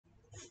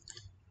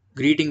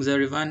Greetings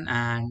everyone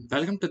and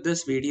welcome to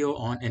this video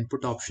on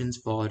input options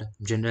for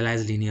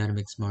generalized linear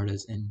mixed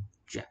models in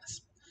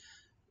JASP.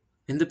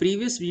 In the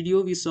previous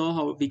video, we saw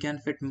how we can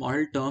fit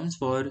model terms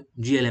for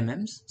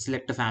GLMMs,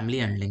 select a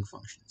family and link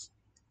functions.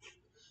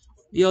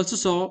 We also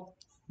saw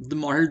the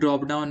model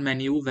drop-down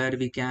menu where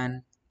we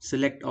can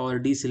select or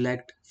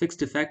deselect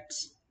fixed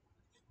effects,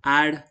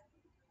 add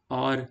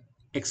or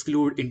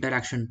exclude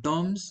interaction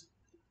terms.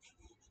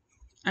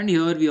 And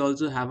here we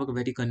also have a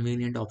very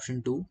convenient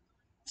option to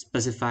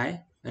specify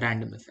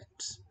random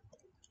effects.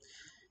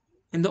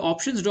 In the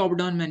options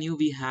drop-down menu,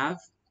 we have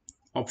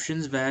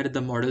options where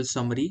the model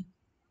summary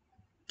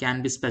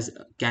can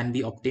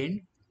be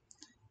obtained,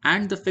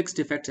 and the fixed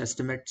effects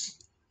estimates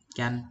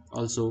can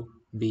also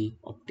be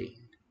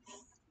obtained.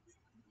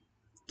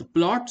 The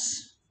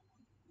plots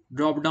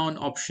drop-down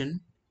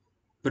option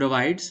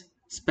provides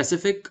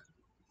specific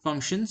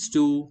functions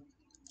to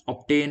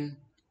obtain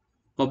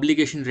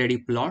publication-ready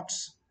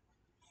plots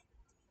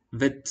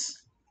with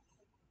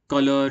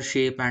color,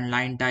 shape, and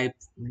line type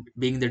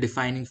being the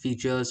defining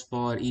features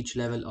for each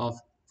level of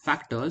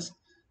factors.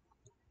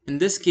 In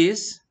this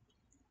case,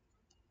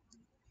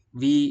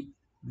 we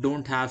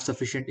don't have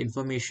sufficient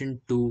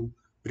information to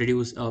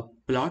produce a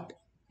plot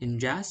in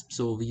JASP,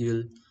 so we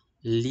will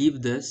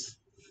leave this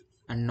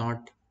and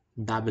not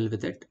dabble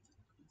with it.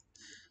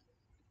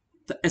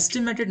 The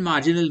estimated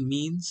marginal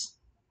means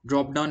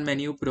drop-down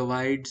menu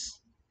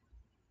provides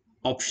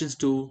options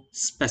to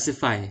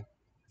specify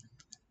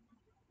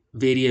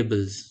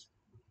variables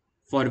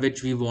for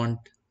which we want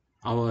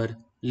our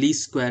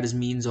least squares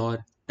means or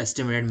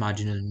estimated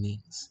marginal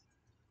means.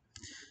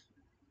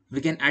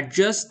 We can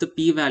adjust the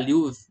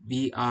p-value if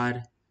we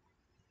are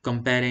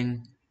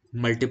comparing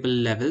multiple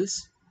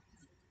levels,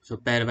 so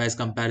pairwise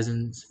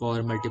comparisons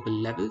for multiple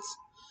levels.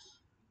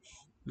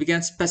 We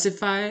can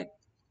specify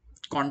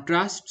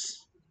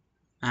contrasts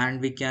and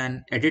we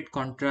can edit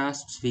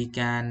contrasts. We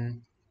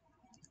can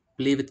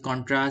play with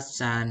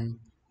contrasts and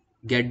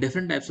get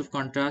different types of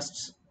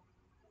contrasts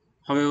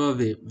however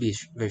we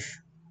wish.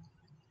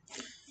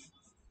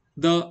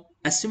 The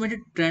estimated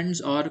trends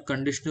or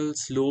conditional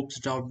slopes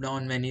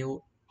drop-down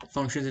menu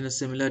functions in a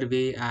similar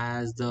way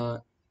as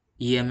the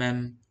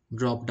EMM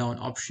drop-down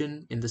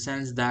option, in the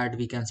sense that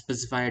we can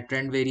specify a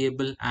trend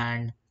variable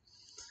and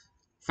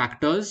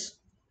factors,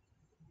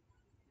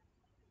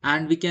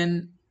 and we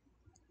can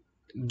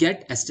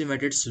get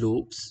estimated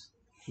slopes.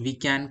 We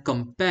can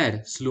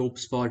compare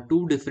slopes for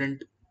two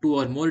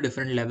or more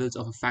different levels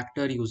of a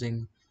factor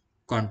using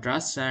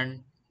contrasts,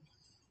 and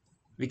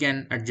we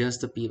can adjust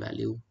the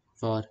p-value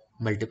for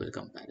multiple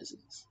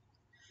comparisons.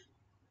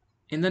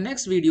 In the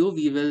next video,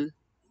 we will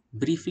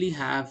briefly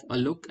have a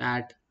look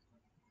at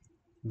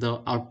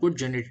the output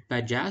generated by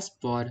JASP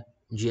for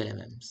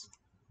GLMMs.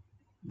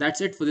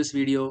 That's it for this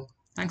video.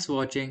 Thanks for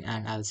watching,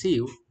 and I'll see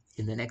you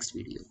in the next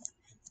video.